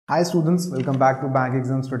Hi students, welcome back to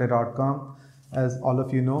bankexamstoday.com. As all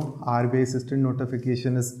of you know, RBI Assistant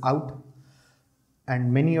notification is out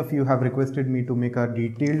and many of you have requested me to make a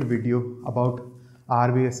detailed video about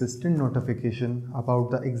RBI Assistant notification,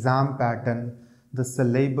 about the exam pattern, the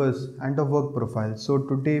syllabus and the work profile. So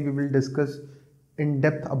today we will discuss in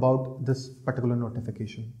depth about this particular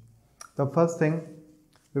notification. The first thing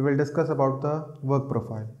we will discuss about the work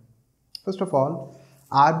profile. First of all,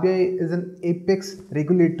 RBI is an apex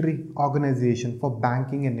regulatory organization for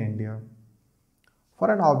banking in India.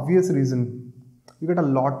 For an obvious reason, you get a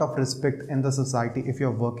lot of respect in the society if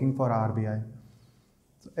you're working for RBI.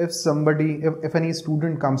 If any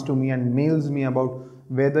student comes to me and mails me about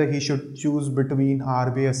whether he should choose between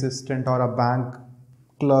RBI assistant or a bank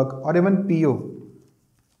clerk or even PO,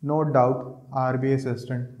 no doubt RBI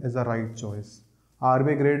assistant is the right choice.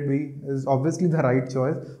 RBI grade B is obviously the right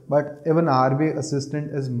choice, but even RBI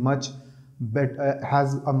assistant is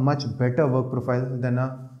has a much better work profile than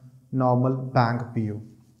a normal bank PO.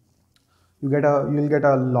 You'll get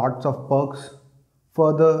a lots of perks.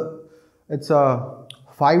 Further, it's a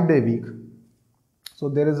 5-day week, so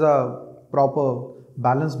there is a proper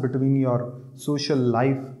balance between your social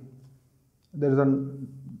life. There is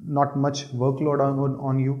not much workload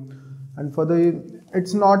on you, and further,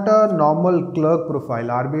 it's not a normal clerk profile.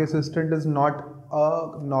 RBI assistant is not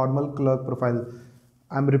a normal clerk profile.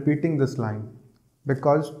 I'm repeating this line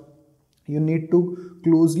because you need to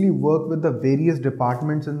closely work with the various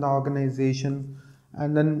departments in the organization,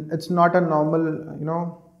 and then it's not a normal,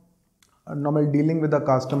 normal dealing with the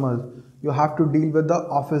customers. You have to deal with the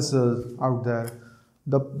officers out there,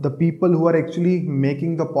 the people who are actually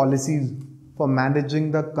making the policies for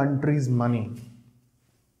managing the country's money.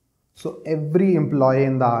 So every employee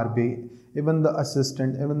in the RBI, even the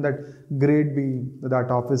assistant, even that grade B, that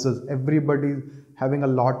officers, everybody having a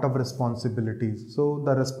lot of responsibilities. So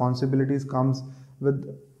the responsibilities comes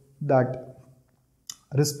with that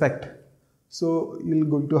respect. So you're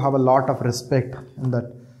going to have a lot of respect in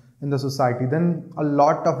the society. Then a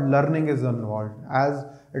lot of learning is involved, as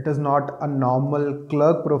it is not a normal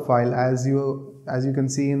clerk profile as you can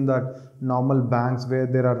see in the normal banks where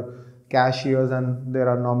there are cashiers and there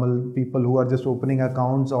are normal people who are just opening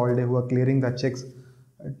accounts all day, who are clearing the checks.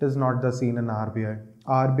 It is not the scene in RBI.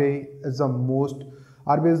 RBI is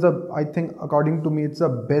the, I think according to me, it's the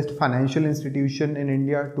best financial institution in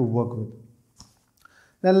India to work with.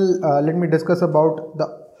 Then let me discuss about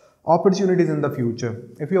the opportunities in the future.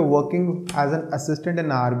 If you're working as an assistant in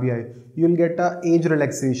RBI, you'll get an age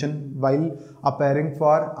relaxation while appearing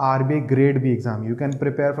for RBI grade B exam. You can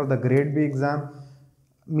prepare for the grade B exam.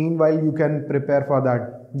 Meanwhile, you can prepare for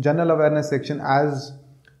that general awareness section, as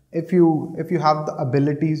if you have the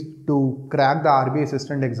abilities to crack the RBI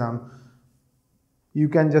assistant exam, you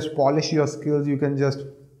can just polish your skills. You can just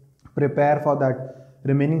prepare for that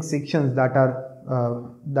remaining sections that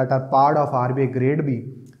are part of RBI grade B,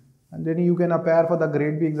 and then you can appear for the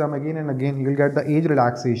grade B exam again and again. You'll get the age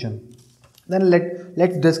relaxation. Then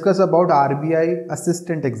let's discuss about RBI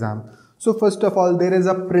assistant exam. So first of all, there is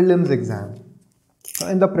a prelims exam.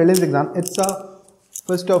 In the prelims exam, it is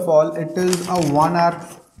a 1 hour.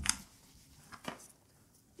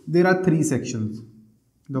 There are 3 sections.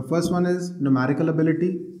 The first one is numerical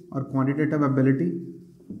ability or quantitative ability.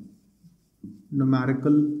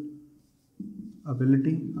 Numerical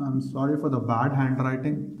ability. I'm sorry for the bad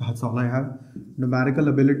handwriting. That's all I have. Numerical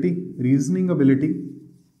ability, reasoning ability,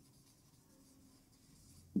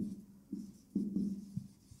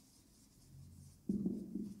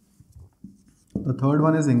 the third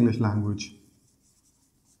one is English language.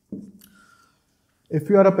 If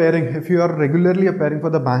you are regularly appearing for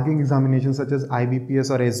the banking examinations such as IBPS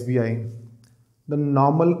or SBI, the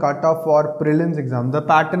normal cutoff for prelims exam, the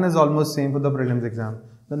pattern is almost same for the prelims exam.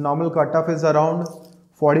 The normal cutoff is around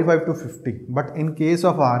 45 to 50. But in case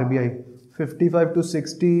of RBI, 55 to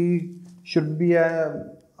 60 should be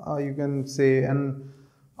you can say an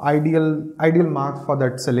ideal mark for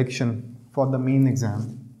that selection for the main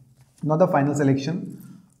exam. Not the final selection.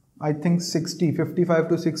 I think 55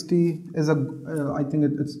 to 60 is I think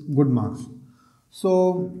it's good marks.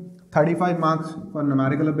 So 35 marks for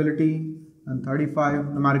numerical ability and 35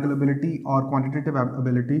 numerical ability or quantitative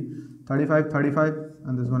ability, 35,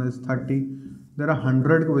 and this one is 30. There are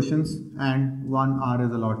 100 questions and 1 hour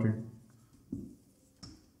is allotted.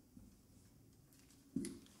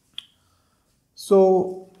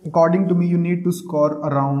 So according to me, you need to score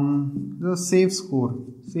around the safe score.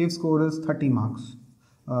 Safe score is 30 marks,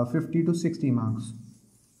 50 to 60 marks.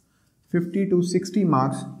 50 to 60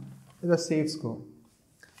 marks is a safe score.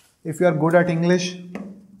 If you are good at English,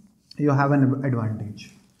 you have an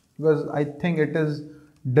advantage, because I think it is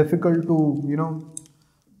difficult to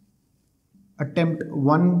attempt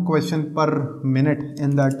one question per minute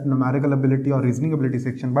in that numerical ability or reasoning ability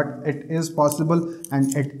section, but it is possible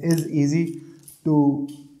and it is easy to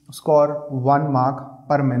score 1 mark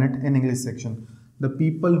per minute in English section. The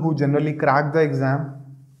people who generally crack the exam,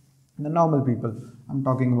 the normal people I'm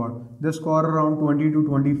talking about, they score around 20 to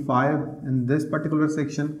 25 in this particular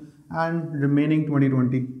section and remaining 20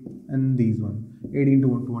 in these one, 18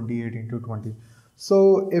 to 20, 18 to 20.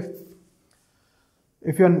 So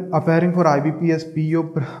if you're appearing for IBPS PO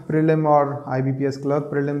prelim or IBPS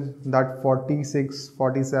clerk prelims, that 46,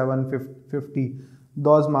 47, 50,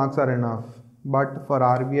 those marks are enough. But for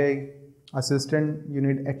RBI assistant, you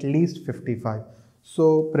need at least 55.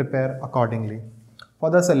 So prepare accordingly. For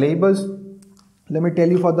the syllabus, let me tell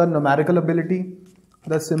you, for the numerical ability,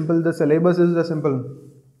 the syllabus is the simple.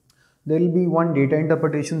 There will be one data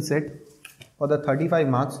interpretation set for the 35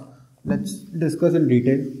 marks. Let's discuss in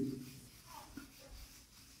detail.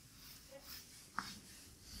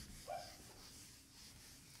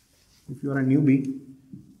 If you are a newbie,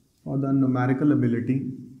 for the numerical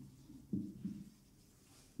ability,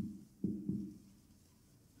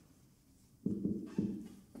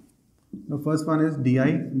 the first one is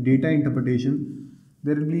DI, data interpretation.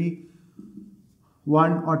 There will be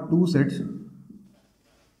 1 or 2 sets.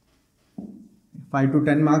 5 to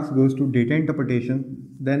 10 marks goes to data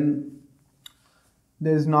interpretation. Then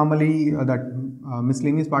there is normally that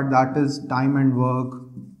miscellaneous part, that is time and work,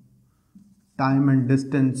 time and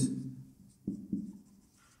distance,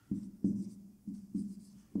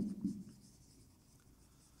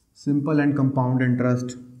 simple and compound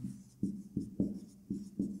interest,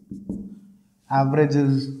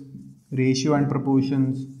 averages, ratio and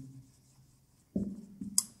proportions,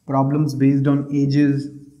 problems based on ages.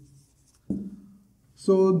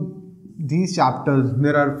 So these chapters,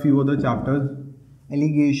 there are few other chapters,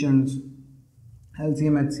 allegations,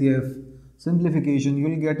 LCM, HCF, simplification. You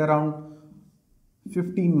will get around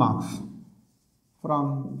 15 marks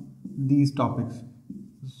from these topics,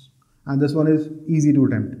 and this one is easy to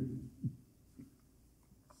attempt.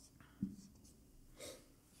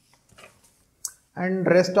 And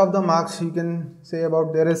rest of the marks you can say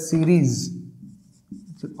about, there is series.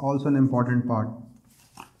 It's also an important part.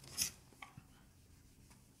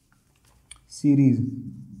 Series.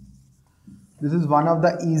 This is one of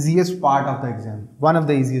the easiest part of the exam. One of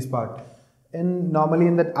the easiest part. Normally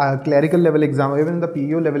in the clerical level exam, or even in the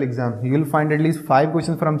PO level exam, you will find at least 5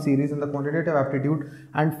 questions from series in the quantitative aptitude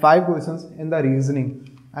and 5 questions in the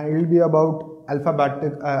reasoning. And it will be about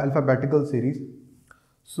alphabetical series.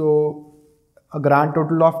 So a grand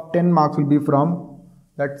total of 10 marks will be from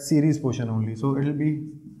that series portion only. So it will be,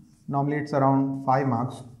 normally it's around 5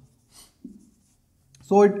 marks.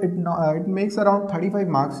 So it makes around 35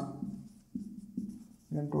 marks.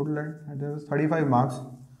 In total, there is 35 marks.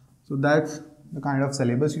 So that's the kind of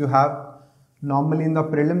syllabus you have. Normally in the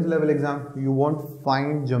prelims level exam, you won't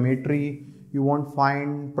find geometry, you won't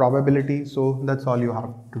find probability. So that's all you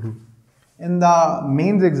have to do. In the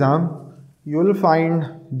mains exam, you will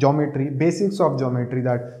find geometry, basics of geometry,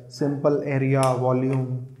 that simple area,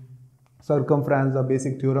 volume, circumference, the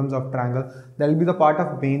basic theorems of triangle. That will be the part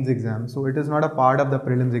of mains exam. So it is not a part of the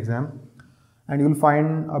prelims exam. And you will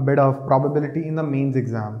find a bit of probability in the mains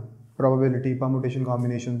exam. Probability, permutation,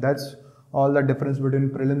 combination. That's all the difference between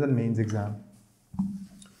prelims and mains exam.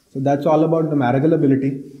 So that's all about numerical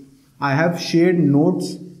ability. I have shared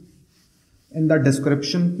notes in the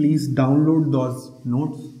description. Please download those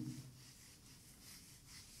notes.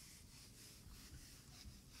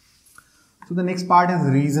 So the next part is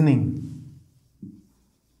reasoning.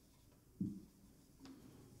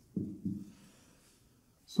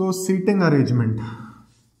 So seating arrangement.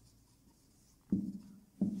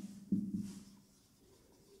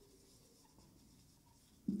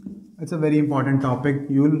 It's a very important topic.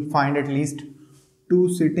 You will find at least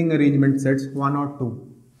 2 sitting arrangement sets, 1 or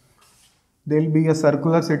 2. There will be a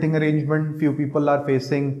circular sitting arrangement. Few people are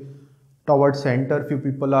facing towards center, few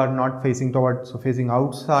people are not facing towards, so facing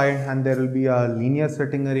outside, and there will be a linear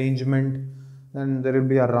sitting arrangement. Then there will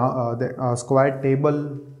be a square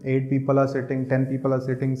table. 8 people are sitting, 10 people are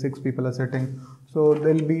sitting, 6 people are sitting. So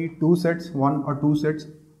there will be 2 sets, 1 or 2 sets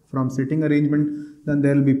from sitting arrangement. Then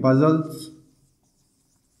there will be puzzles.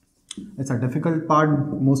 It's a difficult part.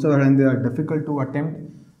 Most of the time they are difficult to attempt.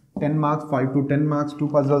 10 marks, 5 to 10 marks, 2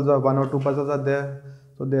 puzzles or 1 or 2 puzzles are there.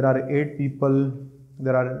 So there are 8 people.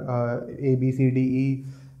 There are A, B, C, D, E.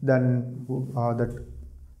 Then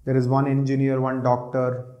there is 1 engineer, 1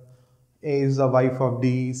 doctor. A is the wife of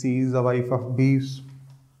D, C is the wife of B,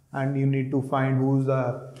 and you need to find who is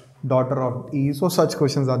the daughter of E. So such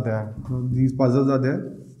questions are there. These puzzles are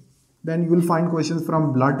there. Then you will find questions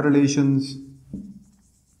from blood relations,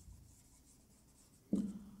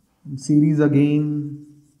 series again,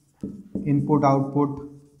 input output,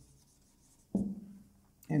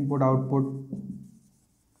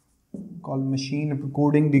 called machine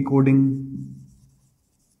coding, decoding.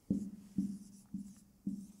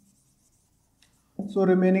 So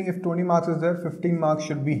remaining, if 20 marks is there, 15 marks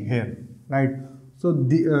should be here, right? So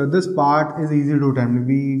this part is easy to attempt.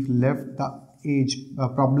 We left the age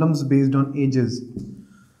problems based on ages.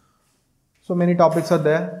 So many topics are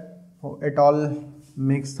there. It all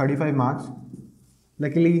makes 35 marks.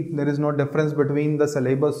 Luckily, there is no difference between the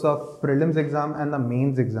syllabus of prelims exam and the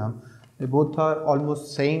mains exam. They both are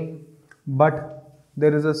almost same, but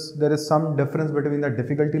there is some difference between the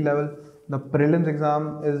difficulty level. The prelims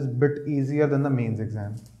exam is a bit easier than the mains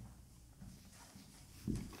exam.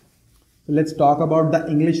 So let's talk about the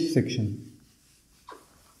English section.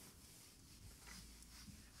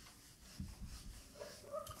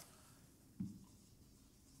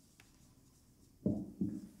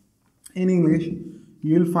 In English,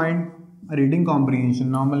 you will find a reading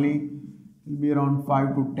comprehension. Normally, it will be around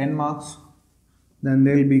 5 to 10 marks. Then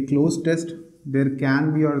there will be closed test. There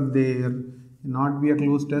can be or there not be a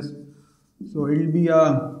closed test. So it will be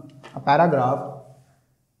a paragraph.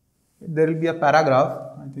 There will be a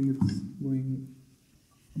paragraph. I think it's going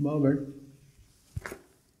above it.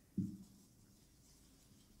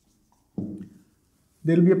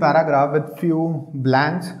 There will be a paragraph with few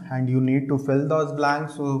blanks and you need to fill those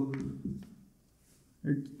blanks. So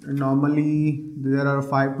normally there are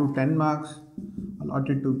 5 to 10 marks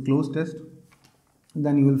allotted to closed test.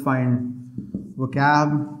 Then you will find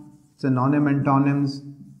vocab, synonym, antonyms,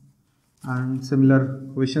 and similar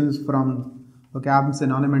questions from vocab,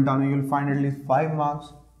 synonym, antonym. You will find at least 5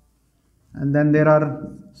 marks. And then there are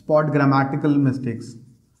spot grammatical mistakes,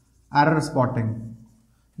 error spotting.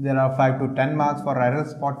 There are 5 to 10 marks for error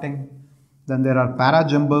spotting. Then there are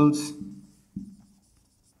parajumbles.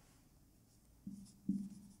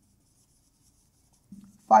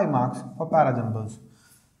 Five marks for parajumbles.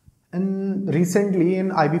 And recently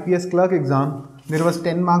in IBPS clerk exam, there was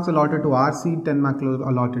 10 marks allotted to RC, 10 marks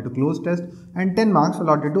allotted to closed test, and 10 marks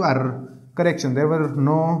allotted to error correction. There were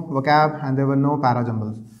no vocab and there were no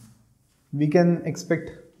parajumbles. We can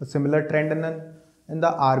expect a similar trend in the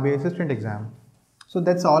RBI Assistant exam. So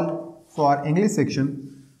that's all for English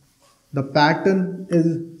section. The pattern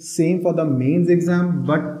is same for the mains exam,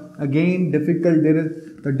 but again the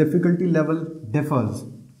difficulty level differs.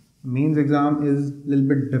 Mains exam is a little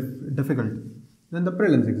bit difficult than the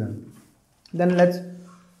prelims exam. Then let's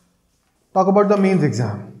talk about the mains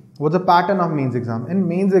exam. What's the pattern of mains exam? In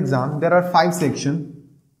mains exam, there are 5 sections.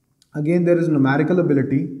 Again, there is numerical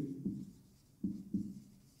ability,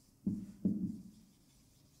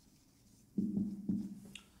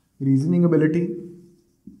 reasoning ability,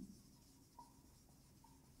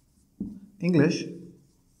 English,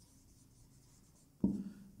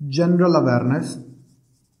 general awareness,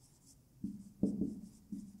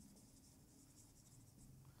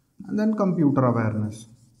 and then computer awareness.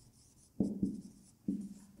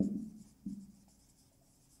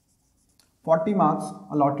 $40 marks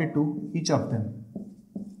allotted to each of them,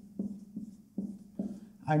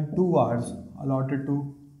 and 2 hours allotted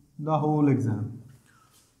to the whole exam.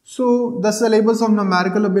 So the syllabus of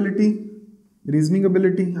numerical ability, reasoning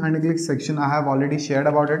ability and English section I have already shared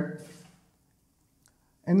about it.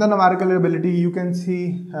 In the numerical ability, you can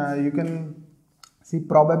see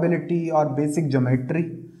probability or basic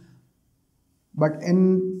geometry, but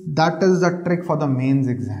that is the trick for the mains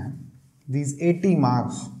exam. These 80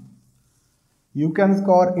 marks, you can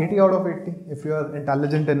score 80 out of 80 if you are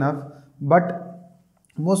intelligent enough, but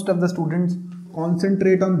most of the students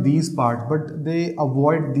concentrate on these parts, but they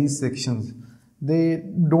avoid these sections. They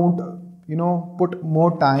don't put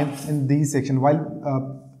more time in these sections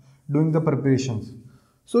while doing the preparations.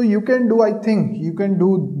 So you can do, I think you can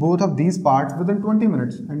do both of these parts within 20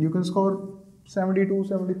 minutes and you can score 72,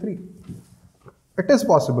 73. It is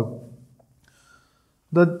possible.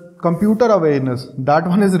 The computer awareness, that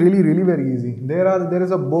one is really very easy. There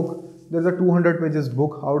is a book, there is a 200 pages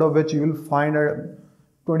book, out of which you will find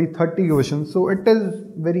 20-30 questions. So it is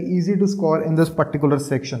very easy to score in this particular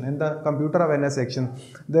section. In the computer awareness section,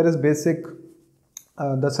 there is basic,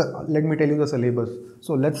 let me tell you the syllabus.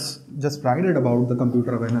 So let's just write it about the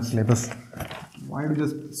computer awareness syllabus. Why do you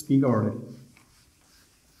just speak about it?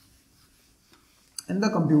 In the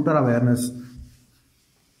computer awareness,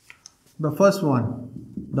 the first one,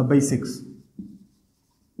 the basics.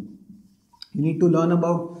 You need to learn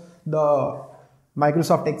about the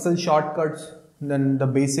Microsoft Excel shortcuts, then the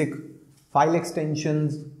basic file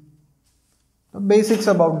extensions, The basics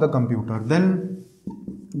about the computer. Then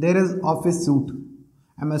there is Office suite,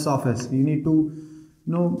 MS Office. You need to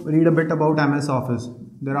read a bit about MS Office.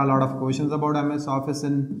 There are a lot of questions about MS Office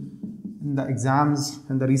in the exams,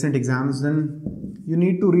 in the recent exams. Then you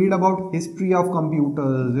need to read about history of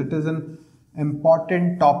computers. It is an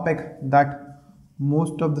important topic that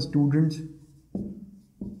most of the students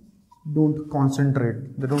don't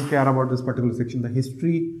concentrate. They don't care about this particular section, the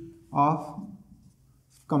history of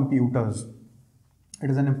computers. It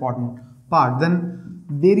is an important part. Then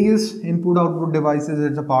various input output devices,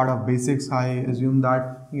 it's a part of basics. I assume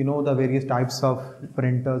that you know the various types of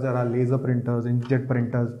printers. There are laser printers, inkjet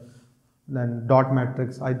printers, then dot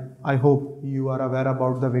matrix. I hope you are aware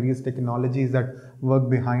about the various technologies that work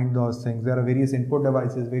behind those things. There are various input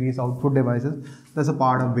devices, various output devices. That's a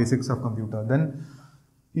part of basics of computer. Then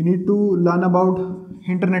you need to learn about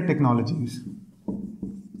internet technologies.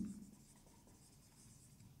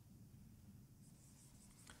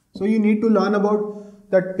 So you need to learn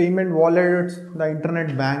about that payment wallets, the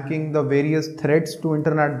internet banking, the various threats to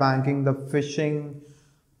internet banking, the phishing,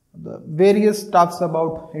 the various stuffs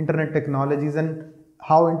about internet technologies and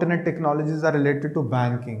how internet technologies are related to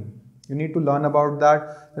banking. You need to learn about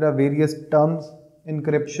that. There are various terms,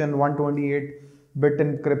 encryption, 128-bit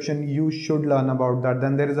encryption. You should learn about that.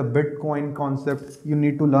 Then there is a Bitcoin concept. You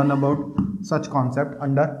need to learn about such concept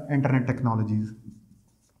under internet technologies.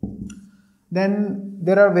 Then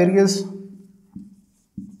there are various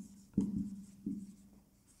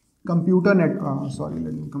computer network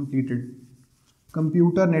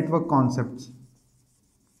concepts.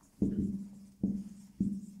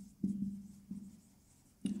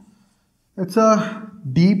 It's a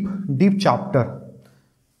deep chapter.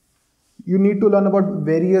 You need to learn about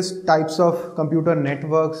various types of computer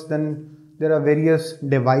networks. Then there are various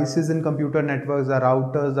devices in computer networks, the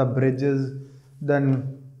routers, the bridges,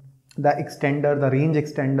 then the extender, the range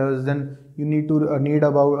extenders. Then you need to read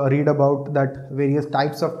about that various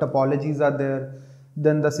types of topologies are there.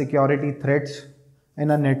 Then the security threats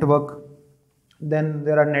in a network. Then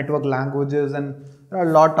there are network languages, and there are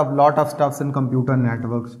a lot of stuffs in computer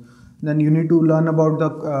networks. Then you need to learn about the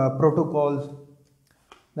protocols.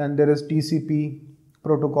 Then there is TCP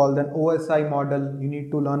protocol, then OSI model. You need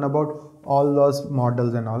to learn about all those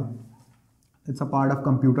models and all. It's a part of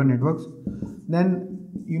computer networks. Then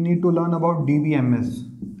you need to learn about DBMS.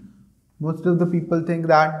 Most of the people think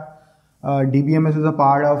that DBMS is a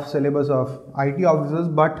part of syllabus of IT officers,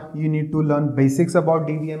 but you need to learn basics about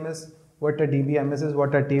DBMS, what a DBMS is,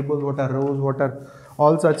 what are tables, what are rows, what are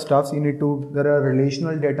all such stuffs. There are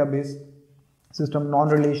relational database system,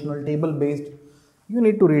 non-relational, table-based. You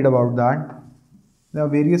need to read about that. There are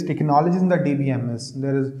various technologies in the DBMS.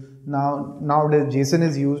 There is nowadays JSON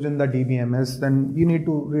is used in the DBMS. Then you need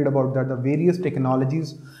to read about that, the various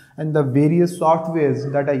technologies and the various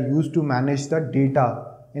softwares that are used to manage the data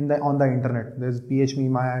on the internet. There's PHP,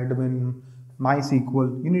 MyAdmin,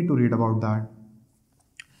 MySQL. You need to read about that.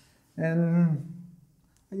 And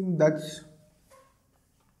I think that's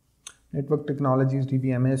network technologies,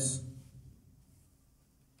 DBMS.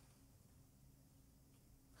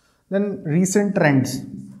 Then recent trends.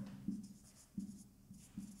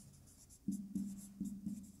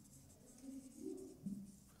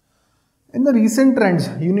 In the recent trends,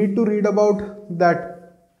 you need to read about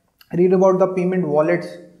the payment wallets.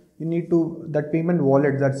 You need to, that payment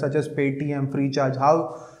wallets that such as Paytm, Freecharge,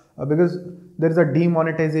 because there is a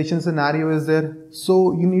demonetization scenario is there.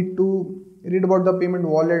 So you need to read about the payment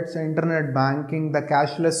wallets, internet banking, the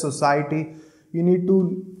cashless society. You need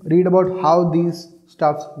to read about how these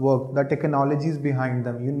stuffs work, the technologies behind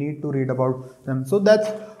them. You need to read about them. So that's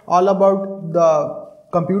all about the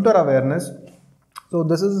computer awareness. So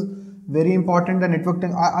this is very important, the network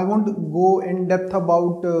thing. I want to go in depth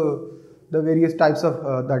about the various types of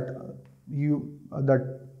that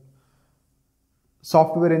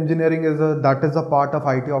software engineering is a part of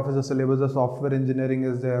IT officer syllabus. The software engineering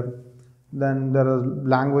is there. Then there are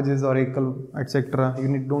languages, Oracle, etc.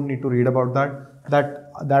 You don't need to read about that.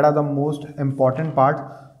 That are the most important part.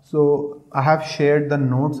 So I have shared the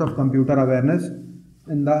notes of computer awareness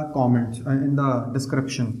in the comments in the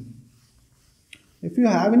description. If you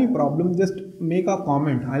have any problem, just make a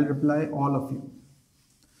comment. I'll reply all of you.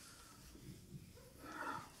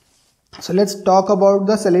 So let's talk about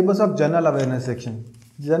the syllabus of general awareness section.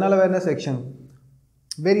 General awareness section,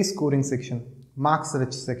 very scoring section, marks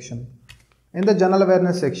rich section. In the general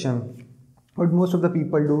awareness section, what most of the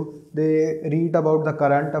people do, they read about the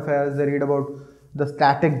current affairs, they read about the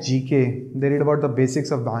static GK, they read about the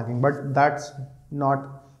basics of banking, but that's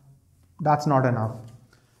not enough.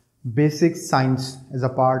 Basic science is a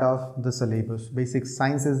part of the syllabus. Basic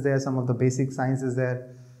science is there, some of the basic science is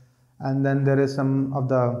there, and then there is some of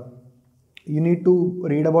the, you need to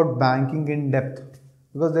read about banking in depth,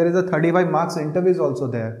 because there is a 35 marks interview is also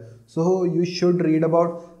there. So you should read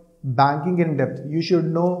about banking in depth. You should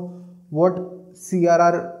know what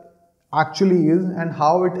CRR actually is and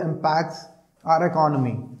how it impacts our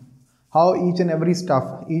economy, how each and every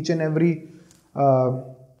stuff, each and every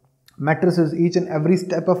matrices, each and every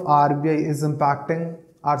step of RBI is impacting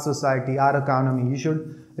our society, our economy. You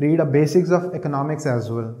should read the basics of economics as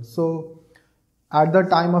well. So at the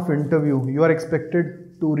time of interview, you are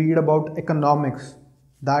expected to read about economics.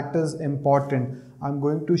 That is important. I'm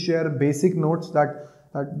going to share basic notes, that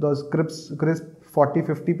those crisp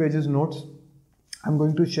 40-50 pages notes. I'm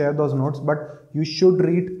going to share those notes, but you should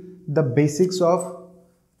read the basics of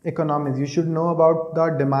economics. You should know about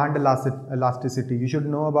the demand elasticity. You should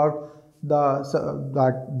know about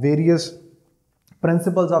that various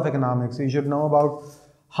principles of economics. You should know about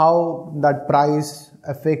how that price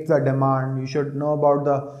affects the demand. You should know about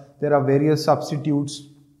there are various substitutes,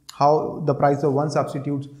 how the price of one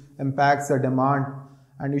substitute impacts the demand,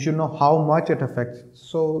 and you should know how much it affects.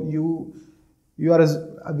 So we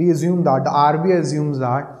assume that the RBI assumes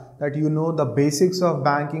that you know the basics of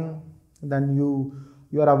banking, then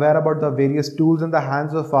you are aware about the various tools in the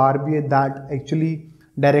hands of RBI that actually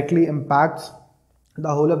directly impacts the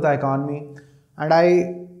whole of the economy. And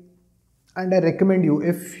I recommend you,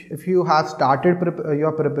 if you have started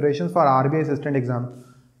your preparations for RBI assistant exam,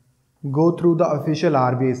 go through the official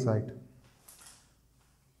RBI site.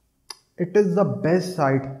 It is the best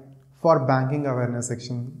site for banking awareness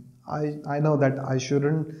section. I know that I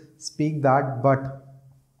shouldn't speak that, but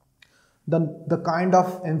the kind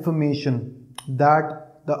of information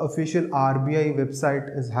that the official RBI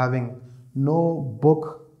website is having, no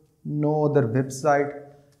book, no other website,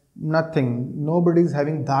 nothing. Nobody is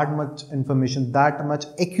having that much information, that much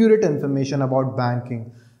accurate information about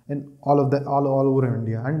banking in all over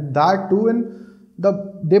India, and that too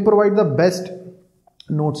they provide the best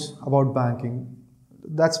notes about banking.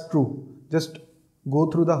 That's true. Just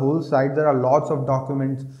go through the whole site. There are lots of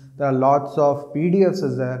documents, there are lots of PDFs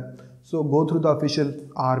is there. So go through the official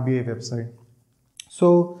RBI website.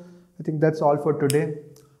 So I think that's all for today.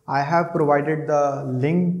 I have provided the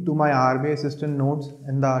link to my RBI assistant notes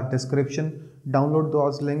in the description. Download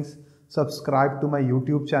those links. Subscribe to my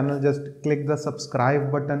YouTube channel. Just click the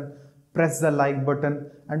subscribe button, press the like button,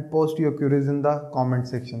 and post your queries in the comment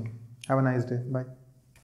section. Have a nice day. Bye.